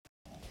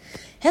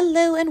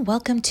Hello and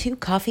welcome to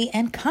Coffee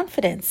and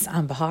Confidence.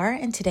 I'm Bahar,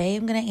 and today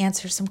I'm going to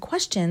answer some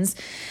questions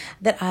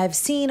that I've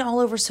seen all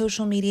over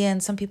social media,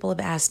 and some people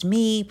have asked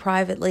me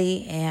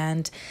privately,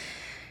 and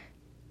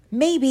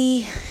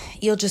maybe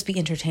you'll just be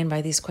entertained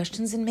by these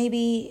questions, and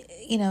maybe,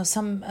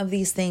 some of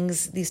these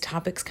things, these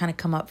topics kind of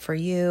come up for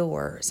you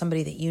or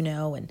somebody that you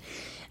know, and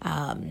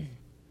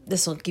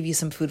this will give you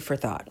some food for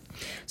thought.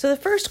 So the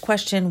first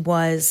question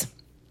was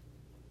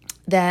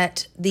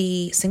that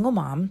the single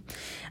mom,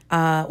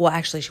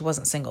 actually she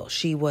wasn't single.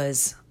 She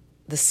was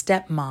the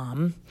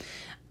stepmom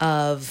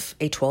of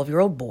a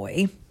 12-year-old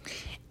boy.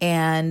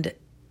 And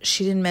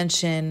she didn't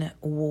mention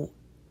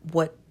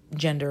what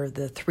gender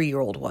the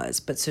 3-year-old was.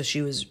 But so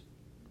she was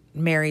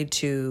married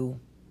to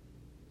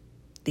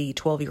the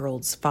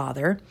 12-year-old's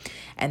father,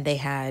 and they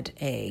had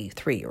a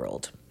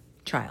 3-year-old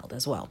child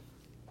as well.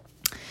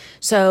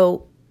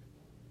 So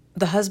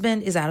the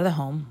husband is out of the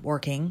home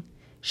working.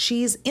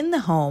 She's in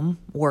the home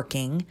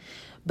working,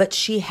 but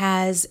she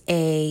has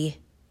a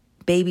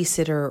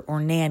babysitter or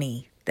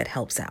nanny that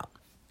helps out.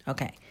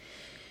 Okay.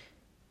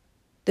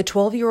 The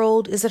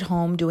 12-year-old is at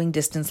home doing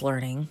distance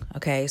learning.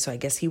 Okay. So I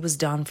guess he was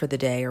done for the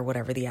day or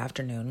whatever, the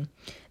afternoon.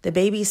 The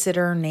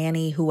babysitter,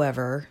 nanny,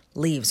 whoever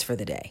leaves for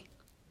the day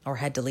or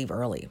had to leave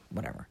early,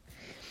 whatever.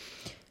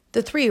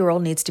 The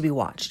 3-year-old needs to be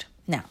watched.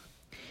 Now,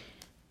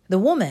 the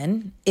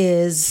woman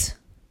is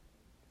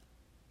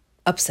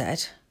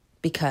upset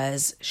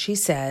because she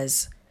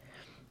says,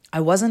 I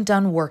wasn't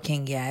done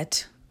working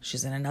yet.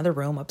 She's in another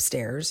room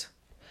upstairs.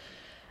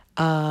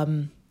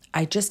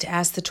 I just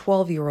asked the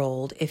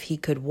 12-year-old if he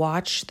could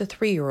watch the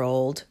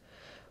 3-year-old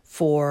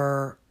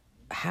for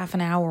half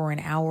an hour or an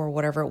hour,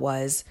 whatever it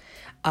was,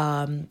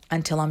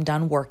 until I'm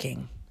done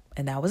working.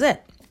 And that was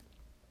it.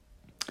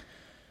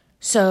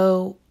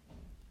 So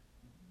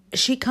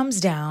she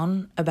comes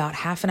down about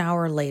half an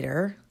hour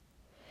later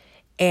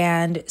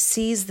and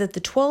sees that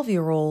the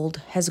 12-year-old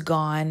has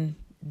gone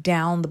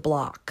down the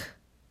block.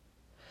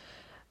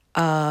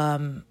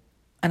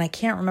 And I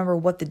can't remember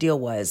what the deal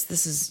was.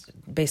 This is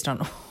based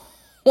on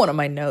one of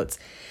my notes,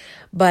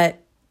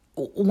 but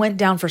went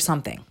down for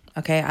something.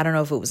 Okay. I don't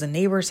know if it was a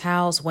neighbor's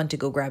house, went to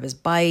go grab his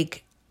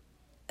bike.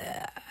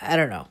 I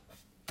don't know.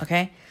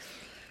 Okay.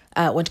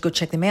 Went to go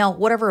check the mail,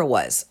 whatever it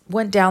was,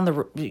 went down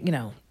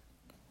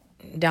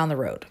down the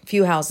road, a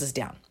few houses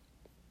down,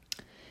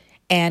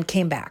 and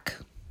came back.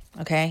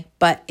 Okay.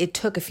 But it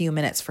took a few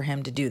minutes for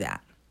him to do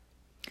that.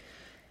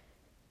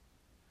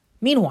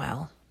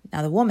 Meanwhile,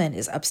 now the woman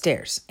is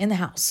upstairs in the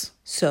house.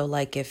 So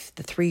like if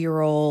the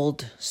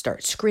 3-year-old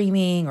starts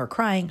screaming or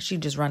crying, she'd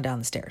just run down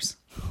the stairs.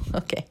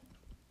 Okay.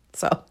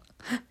 So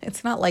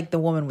it's not like the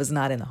woman was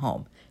not in the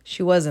home.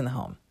 She was in the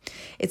home.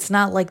 It's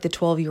not like the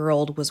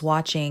 12-year-old was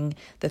watching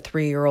the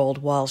 3-year-old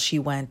while she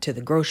went to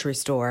the grocery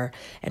store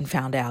and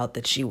found out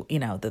that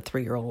the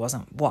 3-year-old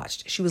wasn't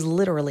watched. She was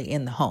literally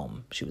in the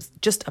home. She was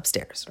just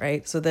upstairs,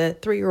 right? So the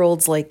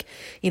 3-year-old's like,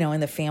 in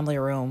the family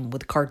room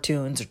with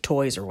cartoons or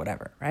toys or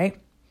whatever, right?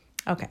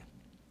 Okay.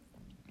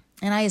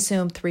 And I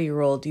assume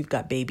 3-year-old, you've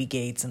got baby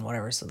gates and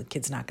whatever, so the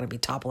kid's not going to be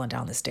toppling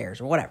down the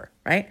stairs or whatever,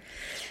 right?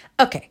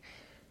 Okay.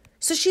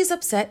 So she's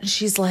upset and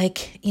she's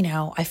like,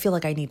 I feel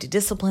like I need to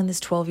discipline this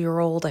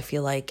 12-year-old. I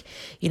feel like,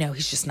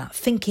 he's just not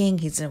thinking.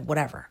 He's in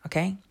whatever.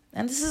 Okay.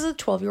 And this is a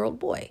 12-year-old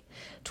boy.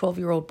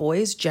 12-year-old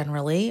boys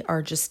generally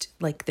are just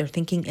like, they're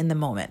thinking in the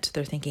moment.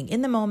 They're thinking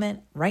in the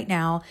moment right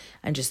now.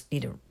 I just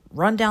need to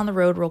run down the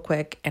road real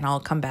quick and I'll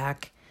come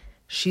back.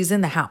 She's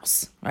in the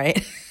house,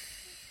 right?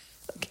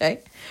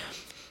 Okay.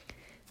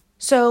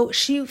 So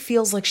she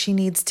feels like she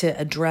needs to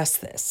address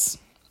this.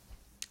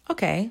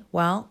 Okay.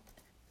 Well,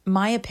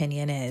 my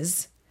opinion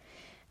is,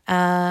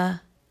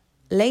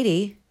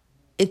 lady,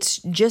 it's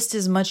just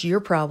as much your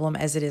problem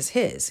as it is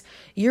his.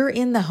 You're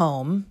in the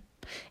home.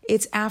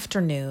 It's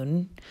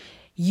afternoon.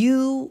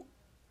 You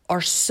are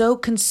so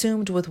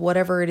consumed with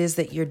whatever it is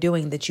that you're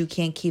doing that you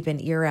can't keep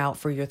an ear out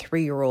for your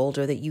 3-year-old,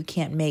 or that you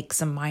can't make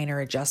some minor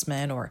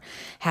adjustment or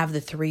have the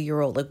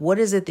 3-year-old. Like, what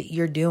is it that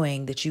you're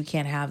doing that you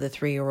can't have the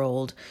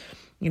 3-year-old,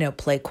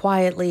 play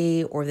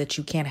quietly, or that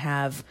you can't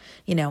have,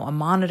 a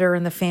monitor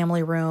in the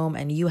family room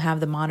and you have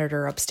the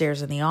monitor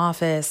upstairs in the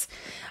office?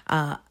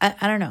 I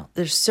don't know.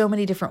 There's so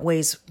many different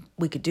ways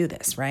we could do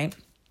this, right?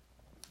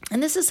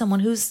 And this is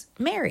someone who's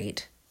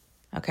married.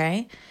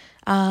 Okay.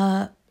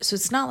 So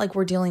it's not like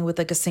we're dealing with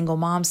like a single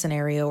mom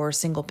scenario or a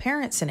single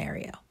parent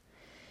scenario.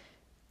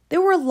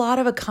 There were a lot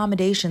of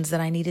accommodations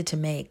that I needed to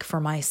make for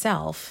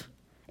myself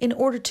in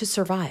order to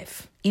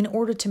survive, in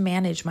order to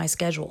manage my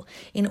schedule,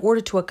 in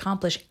order to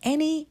accomplish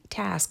any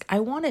task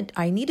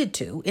I needed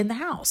to in the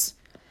house.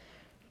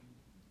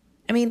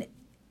 I mean,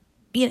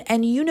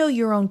 and you know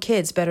your own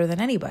kids better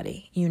than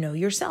anybody. You know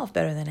yourself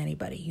better than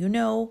anybody.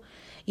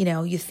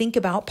 You think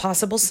about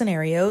possible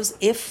scenarios.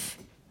 If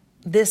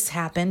this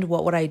happened,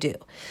 what would I do?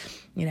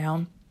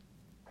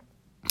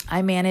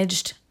 I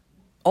managed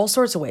all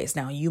sorts of ways.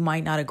 Now, you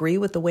might not agree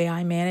with the way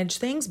I manage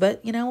things,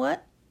 but you know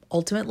what?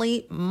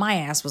 Ultimately, my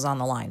ass was on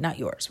the line, not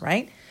yours,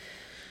 right?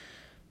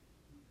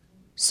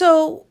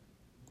 So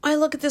I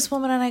look at this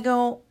woman and I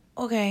go,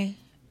 okay,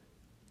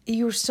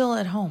 you're still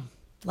at home.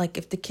 Like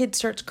if the kid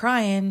starts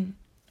crying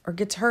or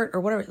gets hurt or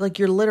whatever, like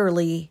you're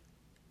literally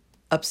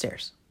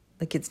upstairs.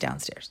 The kid's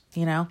downstairs,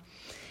 you know?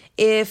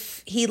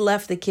 If he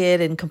left the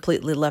kid and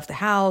completely left the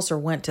house or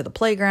went to the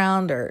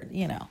playground or,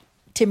 you know,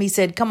 Timmy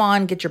said, come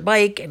on, get your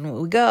bike, and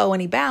we go,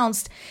 and he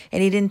bounced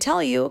and he didn't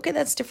tell you, okay,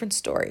 that's a different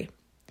story.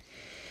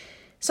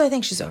 So I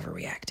think she's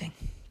overreacting.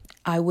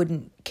 I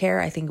wouldn't care.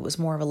 I think it was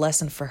more of a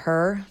lesson for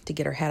her to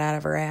get her head out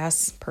of her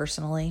ass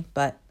personally.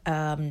 But,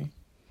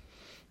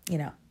 you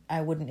know,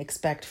 I wouldn't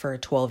expect for a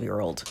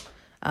 12-year-old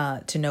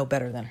to know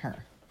better than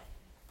her.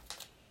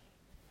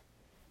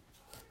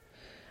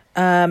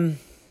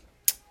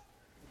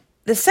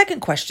 The second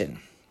question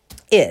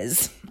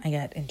is, I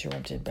got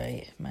interrupted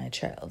by my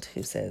child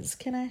who says,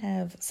 can I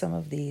have some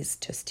of these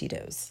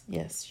Tostitos?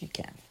 Yes, you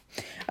can.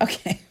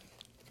 Okay.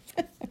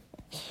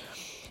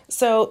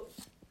 So,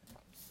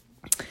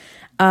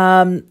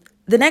 the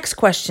next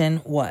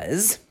question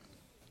was,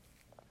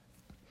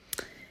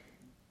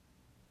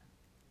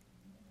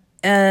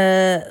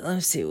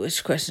 let's see,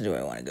 which question do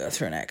I want to go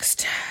through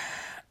next?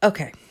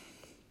 Okay.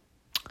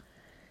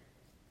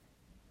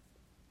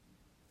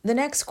 The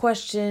next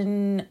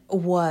question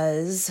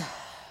was,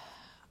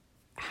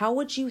 how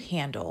would you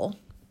handle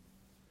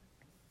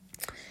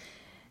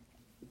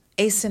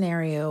a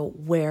scenario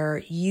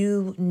where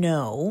you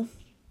know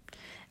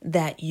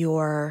that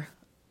your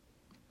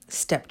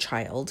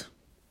stepchild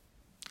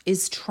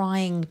is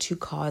trying to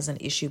cause an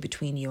issue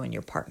between you and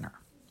your partner?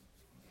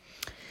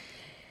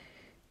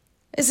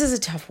 This is a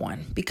tough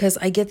one because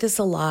I get this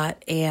a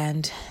lot,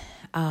 and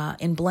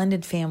in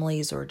blended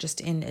families or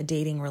just in a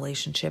dating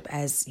relationship,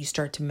 as you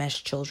start to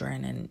mesh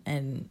children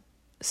and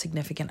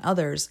significant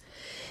others,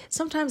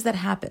 sometimes that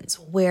happens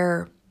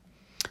where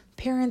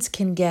parents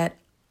can get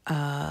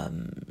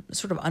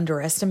sort of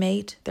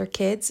underestimate their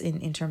kids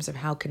in terms of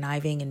how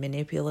conniving and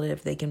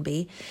manipulative they can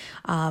be.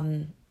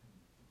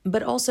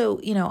 But also,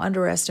 you know,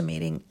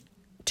 underestimating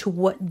to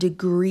what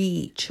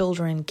degree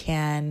children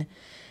can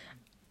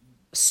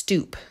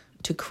stoop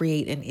to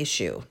create an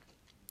issue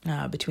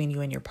between you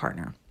and your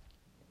partner.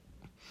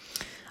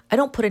 I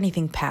don't put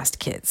anything past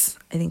kids.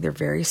 I think they're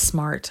very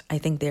smart. I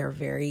think they're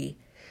very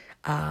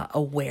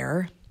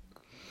aware.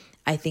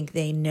 I think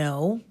they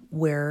know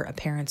where a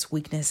parent's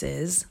weakness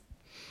is.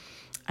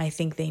 I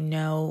think they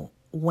know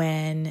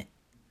when,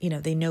 you know,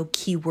 they know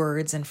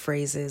keywords and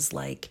phrases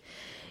like,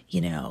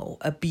 you know,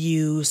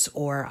 abuse,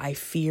 or I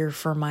fear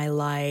for my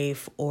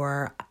life,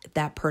 or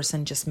that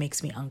person just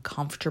makes me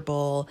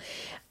uncomfortable.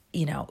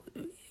 You know,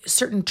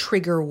 certain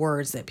trigger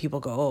words that people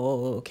go,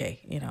 oh,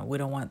 okay, you know, we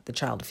don't want the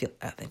child to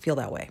feel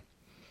that way.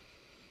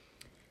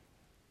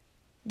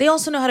 They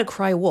also know how to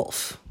cry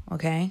wolf,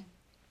 okay?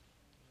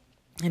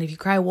 And if you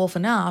cry wolf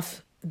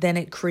enough, then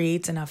it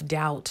creates enough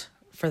doubt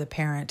for the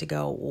parent to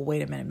go, well,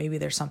 wait a minute, maybe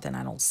there's something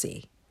I don't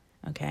see,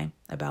 okay,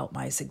 about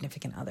my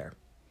significant other.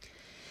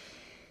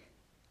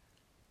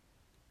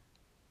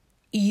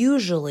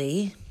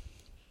 Usually,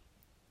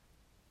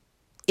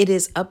 it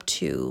is up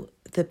to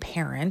the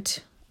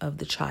parent of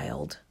the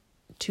child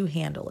to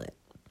handle it.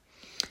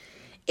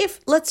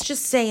 If, let's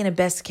just say in a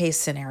best case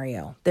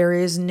scenario, there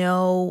is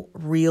no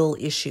real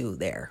issue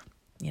there,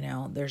 you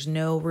know, there's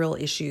no real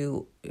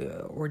issue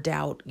or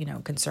doubt, you know,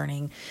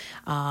 concerning,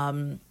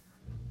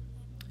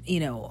 you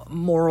know,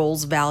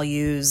 morals,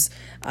 values,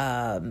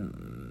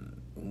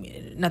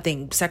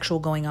 nothing sexual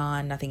going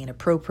on, nothing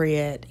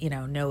inappropriate, you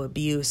know, no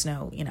abuse,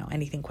 no, you know,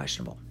 anything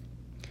questionable.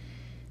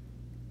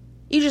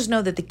 You just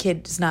know that the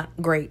kid is not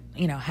great,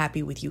 you know,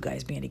 happy with you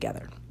guys being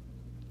together.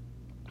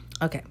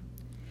 Okay.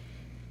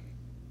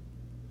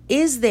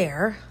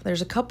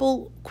 There's a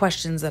couple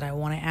questions that I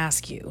want to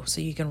ask you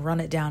so you can run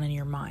it down in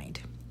your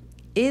mind.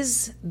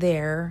 Is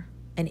there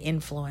an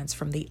influence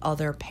from the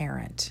other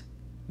parent?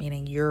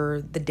 Meaning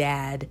you're the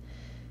dad.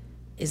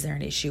 Is there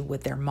an issue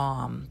with their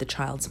mom, the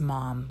child's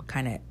mom,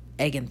 kind of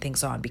egging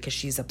things on because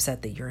she's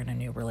upset that you're in a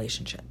new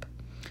relationship?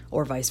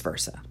 Or vice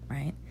versa,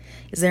 right?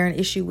 Is there an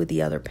issue with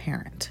the other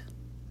parent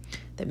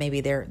that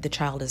maybe the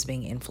child is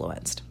being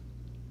influenced?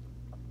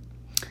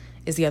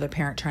 Is the other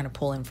parent trying to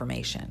pull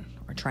information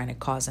or trying to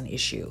cause an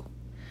issue?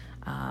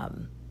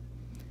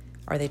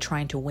 Are they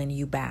trying to win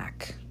you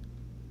back?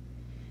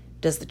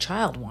 Does the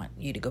child want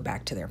you to go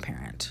back to their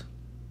parent?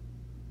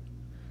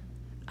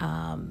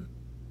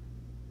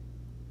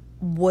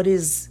 What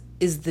is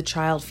the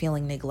child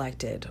feeling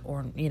neglected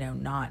or, you know,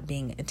 not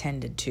being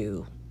attended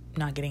to,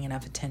 not getting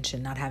enough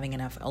attention, not having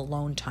enough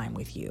alone time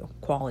with you,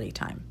 quality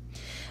time?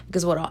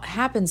 Because what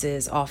happens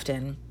is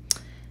often,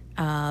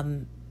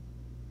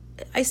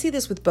 I see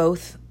this with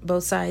both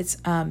sides,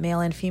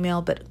 male and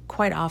female, but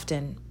quite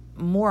often,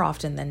 more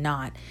often than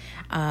not,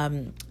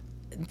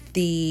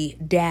 the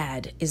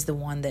dad is the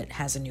one that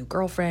has a new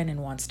girlfriend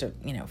and wants to,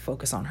 you know,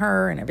 focus on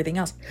her and everything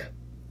else.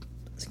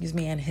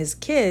 And his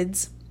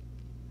kids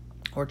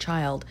or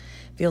child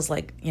feels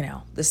like, you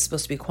know, this is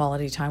supposed to be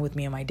quality time with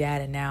me and my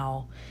dad, and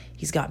now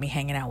he's got me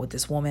hanging out with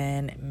this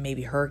woman,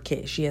 maybe her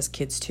kid, she has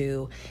kids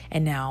too,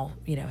 and now,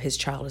 you know, his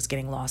child is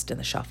getting lost in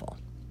the shuffle.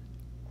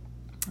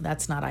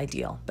 That's not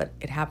ideal, but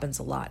it happens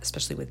a lot,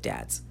 especially with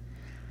dads.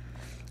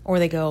 Or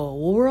they go,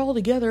 well, we're all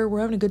together, we're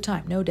having a good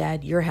time. No,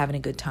 Dad, you're having a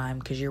good time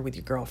because you're with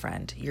your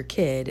girlfriend. Your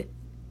kid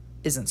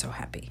isn't so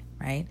happy,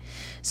 right?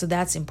 So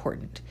that's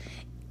important.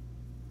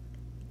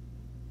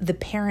 The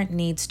parent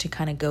needs to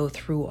kind of go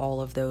through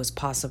all of those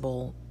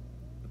possible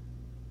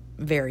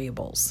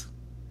variables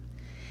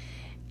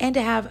and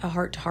to have a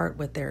heart-to-heart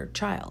with their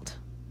child.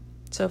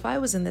 So if I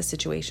was in this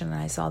situation and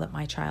I saw that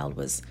my child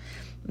was,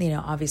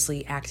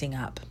 obviously acting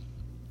up,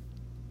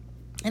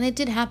 and it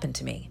did happen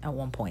to me at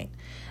one point.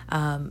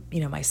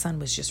 My son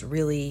was just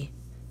really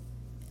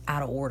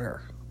out of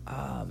order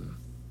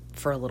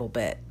for a little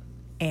bit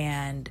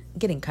and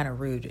getting kind of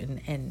rude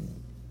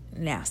and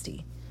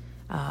nasty.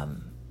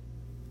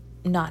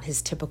 Not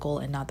his typical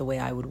and not the way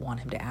I would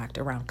want him to act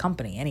around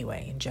company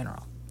anyway, in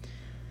general.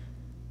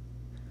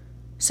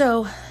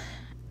 So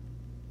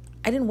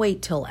I didn't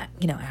wait till,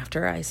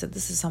 after. I said,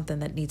 this is something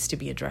that needs to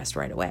be addressed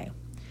right away.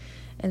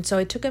 And so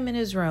I took him in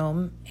his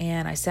room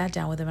and I sat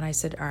down with him and I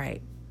said, all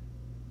right,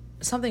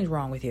 something's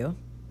wrong with you.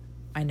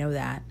 I know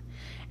that.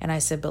 And I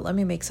said, but let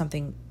me make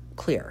something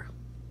clear.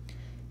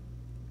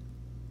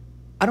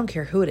 I don't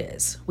care who it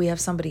is. We have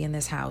somebody in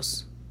this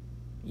house.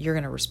 You're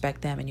going to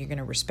respect them and you're going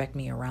to respect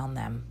me around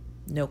them.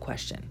 No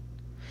question.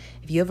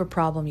 If you have a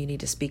problem, you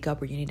need to speak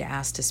up or you need to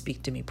ask to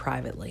speak to me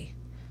privately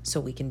so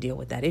we can deal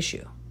with that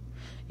issue.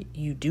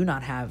 You do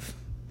not have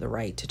the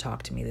right to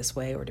talk to me this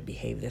way or to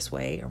behave this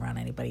way around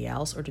anybody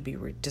else or to be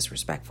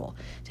disrespectful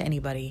to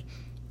anybody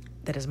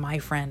that is my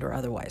friend or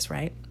otherwise,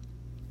 right?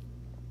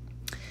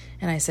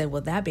 And I said,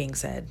 well, that being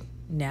said,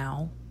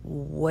 now,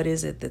 what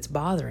is it that's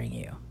bothering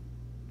you?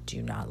 Do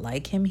you not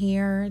like him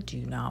here? Do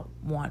you not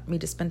want me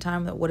to spend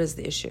time with him? What is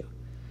the issue?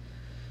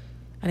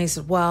 And he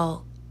said,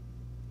 well,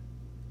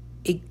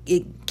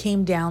 it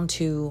came down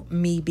to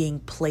me being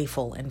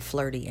playful and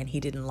flirty, and he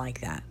didn't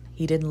like that.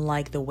 He didn't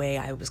like the way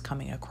I was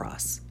coming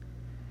across.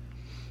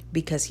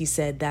 Because he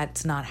said,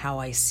 that's not how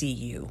I see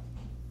you.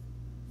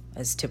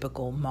 As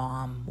typical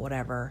mom,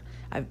 whatever.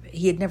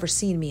 He had never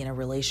seen me in a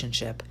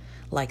relationship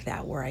like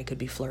that where I could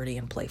be flirty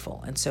and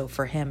playful. And so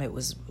for him, it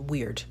was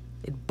weird.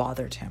 It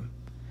bothered him.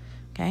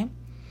 Okay?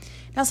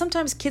 Now,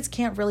 sometimes kids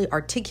can't really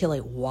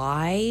articulate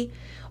why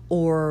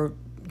or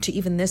to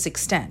even this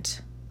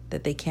extent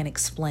that they can't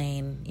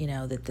explain,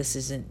 that this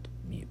isn't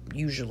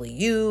usually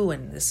you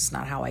and this is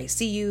not how I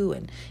see you.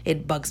 And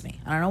it bugs me.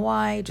 I don't know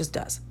why. It just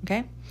does.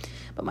 Okay?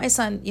 But my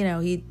son,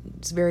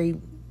 he's very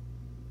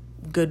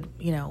good,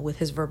 with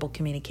his verbal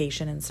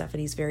communication and stuff, and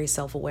he's very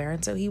self-aware,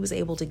 and so he was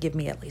able to give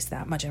me at least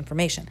that much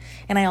information.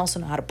 And I also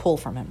know how to pull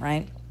from him,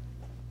 right?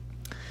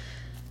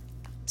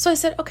 So I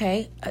said,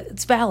 okay,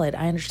 it's valid.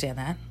 I understand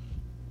that.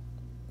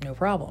 No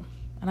problem.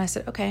 And I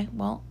said, okay,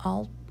 well,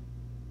 I'll,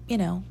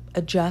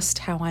 adjust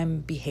how I'm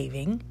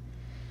behaving.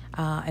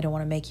 I don't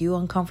want to make you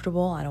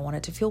uncomfortable. I don't want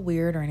it to feel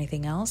weird or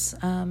anything else.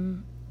 I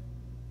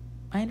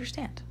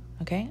understand.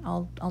 Okay,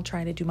 I'll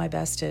try to do my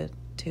best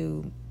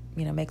to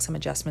make some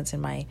adjustments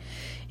in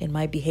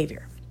my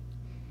behavior.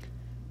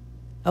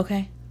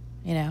 Okay,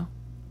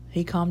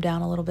 he calmed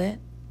down a little bit,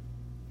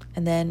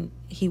 and then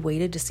he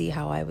waited to see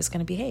how I was going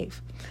to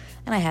behave.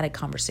 And I had a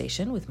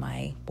conversation with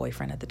my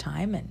boyfriend at the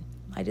time, and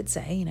I did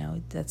say,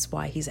 that's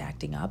why he's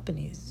acting up, and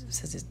he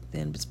says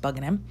it's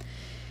bugging him.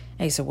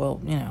 And he said, well,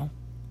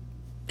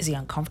 is he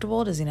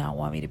uncomfortable? Does he not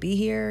want me to be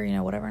here?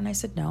 Whatever. And I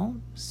said, no,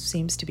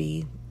 seems to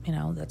be,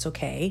 that's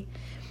okay.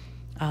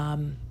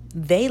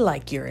 They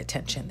like your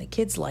attention. The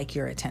kids like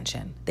your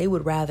attention. They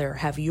would rather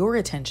have your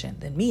attention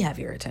than me have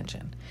your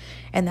attention.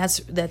 And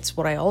that's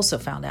what I also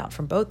found out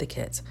from both the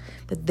kids,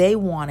 that they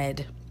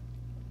wanted,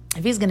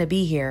 if he's going to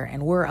be here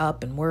and we're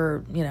up and we're,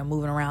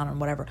 moving around and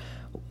whatever,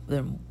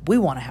 then we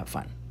want to have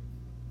fun.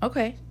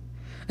 Okay.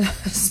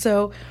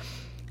 So,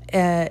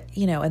 and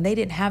they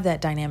didn't have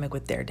that dynamic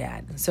with their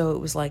dad. And so it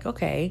was like,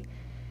 okay,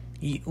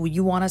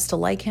 you want us to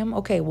like him?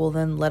 Okay, well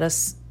then let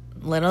us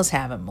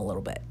have him a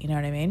little bit. You know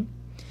what I mean?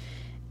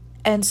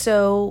 And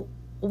so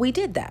we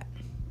did that.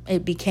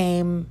 It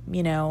became,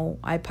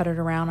 I putted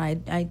around,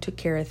 I took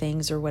care of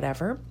things or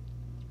whatever.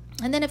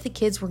 And then if the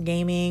kids were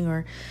gaming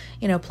or,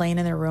 playing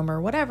in their room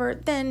or whatever,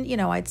 then,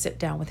 I'd sit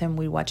down with him,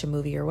 we'd watch a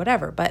movie or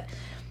whatever. But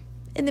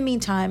in the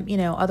meantime,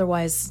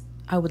 otherwise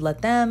I would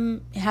let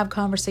them have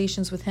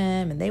conversations with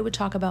him and they would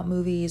talk about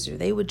movies or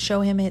they would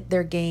show him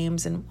their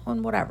games and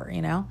whatever,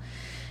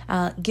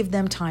 give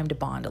them time to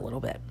bond a little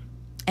bit.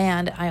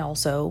 And I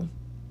also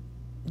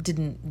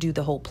didn't do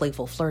the whole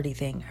playful flirty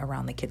thing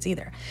around the kids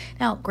either.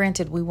 Now,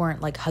 granted, we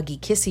weren't like huggy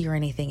kissy or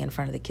anything in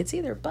front of the kids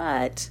either,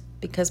 but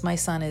because my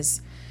son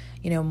is,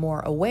 more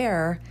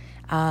aware,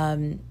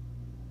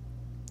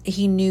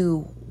 he knew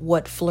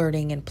what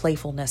flirting and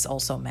playfulness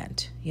also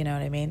meant, you know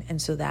what I mean?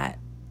 And so that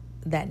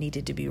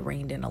needed to be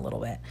reined in a little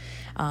bit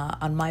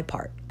on my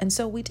part. And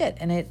so we did,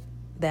 and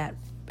that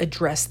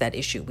addressed that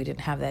issue. We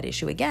didn't have that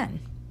issue again.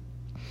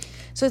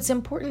 So it's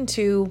important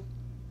to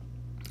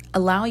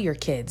allow your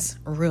kids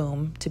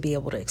room to be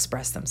able to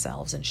express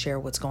themselves and share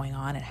what's going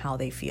on and how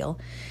they feel.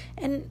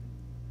 And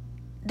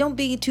don't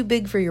be too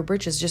big for your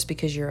britches just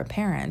because you're a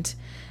parent.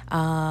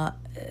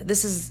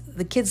 This is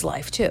the kid's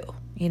life too.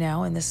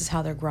 and this is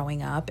how they're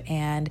growing up.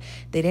 And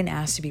they didn't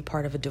ask to be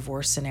part of a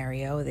divorce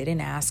scenario. They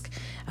didn't ask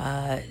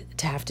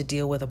to have to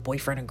deal with a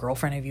boyfriend and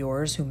girlfriend of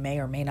yours who may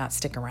or may not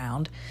stick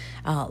around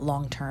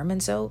long term.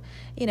 And so,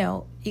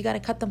 you got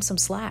to cut them some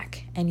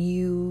slack, and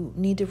you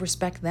need to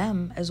respect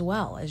them as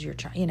well as your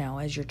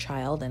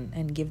child,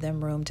 and give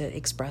them room to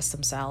express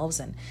themselves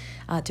and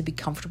to be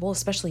comfortable,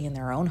 especially in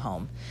their own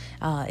home,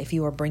 if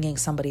you are bringing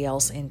somebody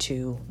else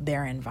into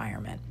their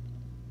environment.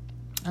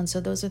 And so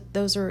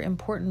those are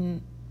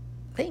important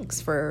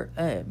things for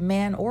a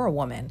man or a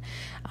woman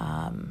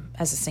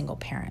as a single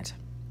parent.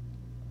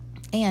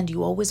 And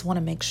you always want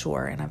to make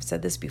sure, and I've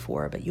said this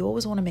before, but you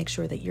always want to make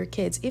sure that your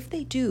kids, if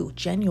they do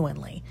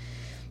genuinely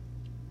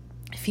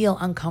feel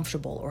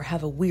uncomfortable or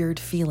have a weird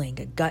feeling,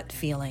 a gut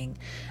feeling,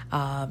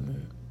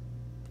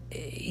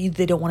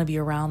 they don't want to be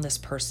around this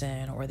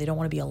person, or they don't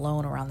want to be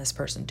alone around this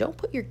person, don't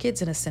put your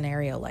kids in a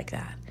scenario like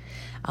that.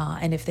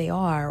 And if they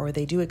are, or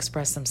they do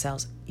express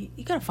themselves,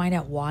 you got to find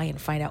out why,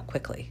 and find out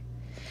quickly.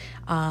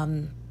 I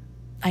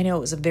know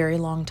it was a very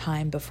long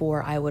time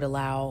before I would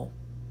allow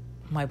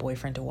my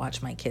boyfriend to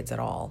watch my kids at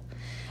all.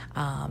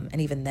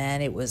 And even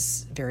then it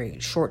was very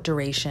short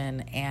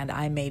duration, and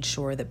I made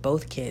sure that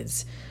both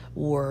kids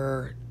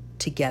were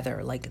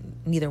together. Like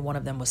neither one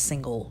of them was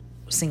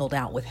singled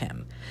out with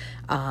him.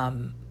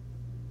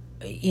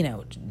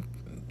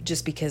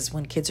 Just because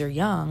when kids are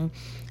young,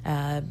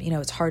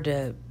 it's hard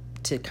to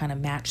kind of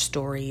match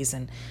stories,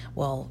 and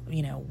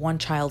one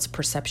child's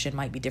perception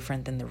might be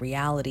different than the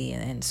reality,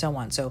 and so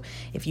on. So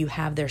if you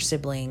have their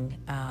sibling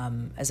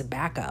as a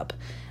backup,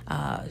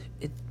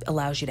 it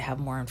allows you to have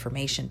more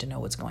information to know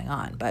what's going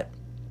on. But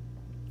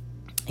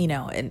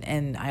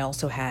and I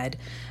also had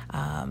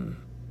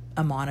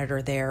a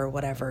monitor there or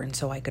whatever, and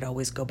so I could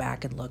always go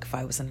back and look if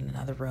I was in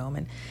another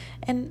room,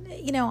 and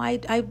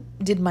I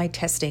did my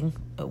testing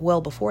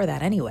well before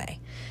that anyway.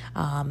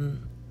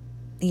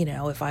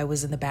 If I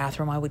was in the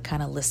bathroom, I would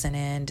kind of listen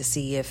in to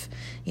see if,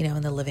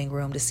 in the living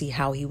room, to see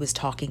how he was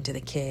talking to the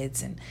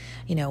kids. And,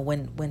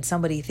 when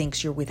somebody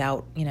thinks you're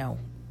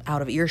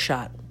out of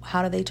earshot,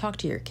 how do they talk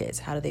to your kids?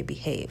 How do they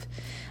behave?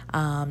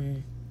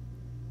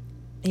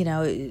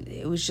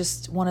 It was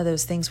just one of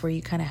those things where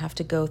you kind of have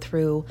to go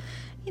through,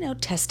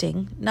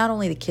 testing not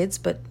only the kids,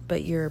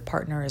 but your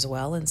partner as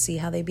well, and see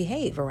how they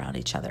behave around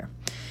each other.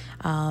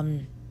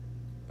 And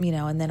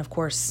then of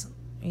course,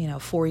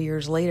 4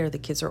 years later, the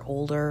kids are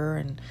older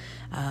and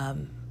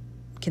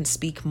can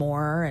speak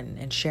more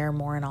and share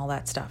more and all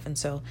that stuff. And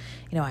so,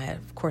 I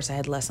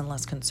had less and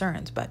less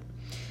concerns. But,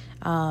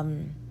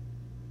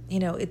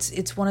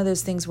 it's one of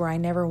those things where I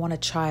never want a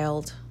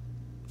child,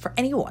 for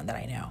anyone that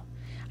I know,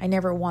 I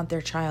never want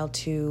their child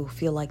to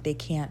feel like they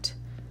can't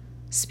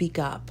speak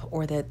up,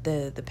 or that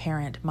the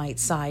parent might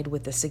side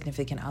with the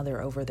significant other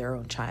over their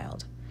own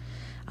child.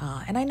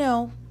 And I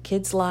know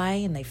kids lie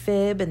and they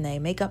fib and they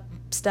make up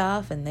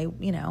stuff, and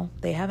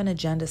they have an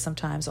agenda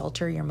sometimes,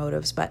 ulterior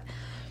motives. But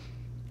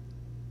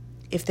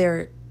if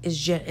there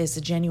is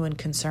a genuine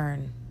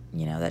concern,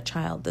 that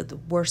child, the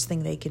worst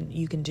thing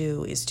you can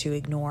do is to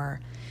ignore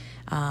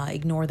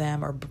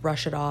them, or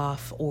brush it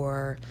off,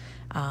 or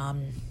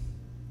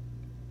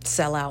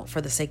sell out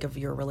for the sake of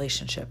your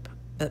relationship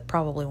that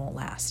probably won't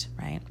last,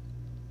 right?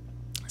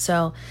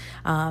 So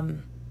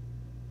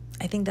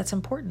I think that's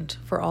important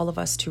for all of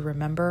us to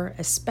remember,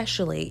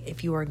 especially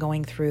if you are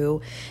going through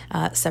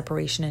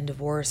separation and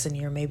divorce, and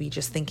you're maybe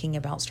just thinking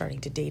about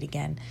starting to date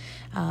again.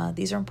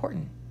 These are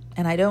important.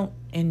 And I don't,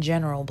 in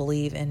general,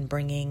 believe in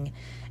bringing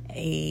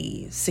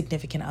a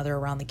significant other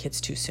around the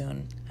kids too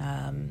soon.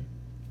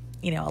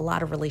 A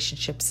lot of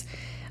relationships,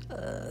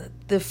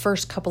 the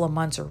first couple of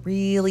months are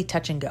really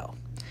touch and go.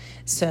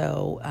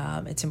 So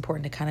it's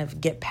important to kind of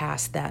get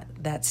past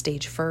that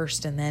stage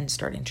first, and then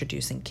start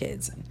introducing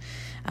kids and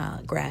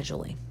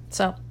gradually.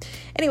 So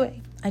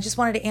anyway, I just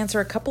wanted to answer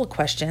a couple of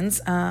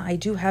questions. I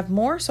do have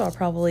more, so I'll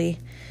probably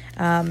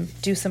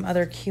do some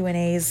other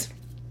Q&As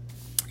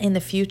in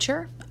the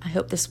future. I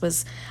hope this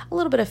was a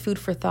little bit of food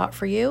for thought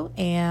for you.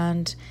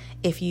 And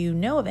if you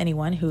know of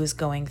anyone who is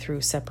going through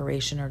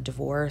separation or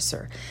divorce,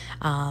 or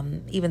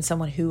even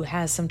someone who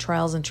has some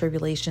trials and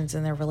tribulations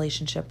in their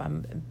relationship,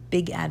 I'm a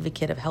big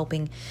advocate of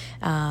helping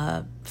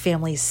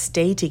families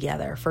stay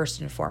together first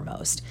and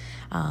foremost.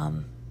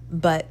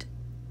 But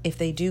if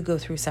they do go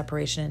through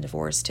separation and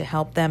divorce, to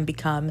help them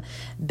become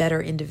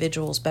better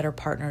individuals, better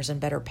partners, and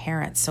better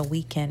parents, so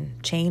we can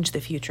change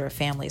the future of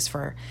families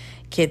for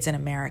kids in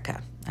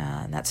America.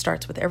 And that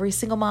starts with every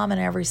single mom and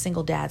every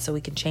single dad, so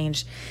we can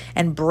change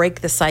and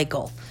break the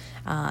cycle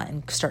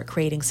and start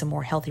creating some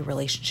more healthy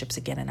relationships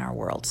again in our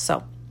world.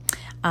 So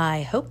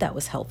I hope that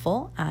was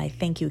helpful. I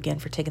thank you again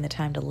for taking the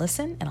time to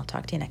listen, and I'll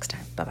talk to you next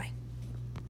time. Bye-bye.